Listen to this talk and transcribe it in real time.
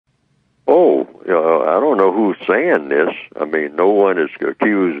Oh, I don't know who's saying this. I mean, no one has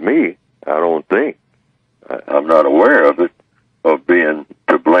accused me, I don't think. I'm not aware of it, of being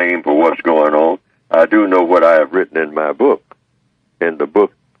to blame for what's going on. I do know what I have written in my book. And the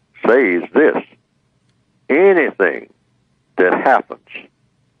book says this: anything that happens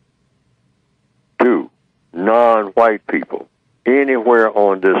to non-white people anywhere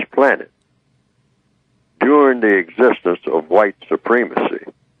on this planet during the existence of white supremacy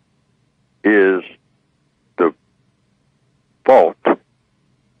is the fault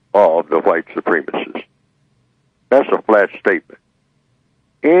of the white supremacists. That's a flat statement.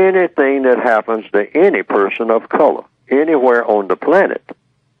 Anything that happens to any person of color anywhere on the planet,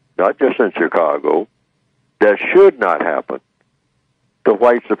 not just in Chicago, that should not happen, the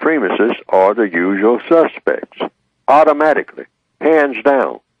white supremacists are the usual suspects, automatically, hands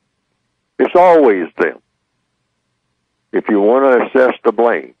down. It's always them. If you want to assess the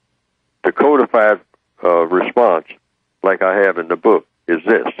blame, the codified response, like I have in the book, is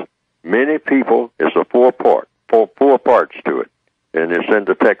this: many people, it's a four parts to it, and it's in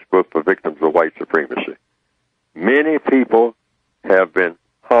the textbook for victims of white supremacy. Many people have been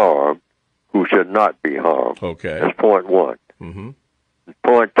harmed who should not be harmed. Okay. That's point one. Mm-hmm.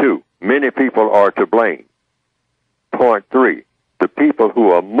 Point two, many people are to blame. Point three, the people who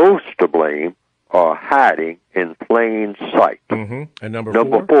are most to blame are hiding in plain sight. Mm-hmm. And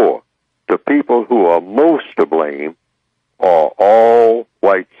number four, the people who are most to blame are all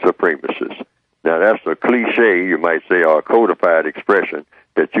white supremacists. Now, that's a cliche, you might say, or a codified expression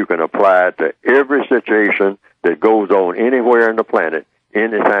that you can apply to every situation that goes on anywhere on the planet,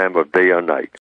 any time of day or night.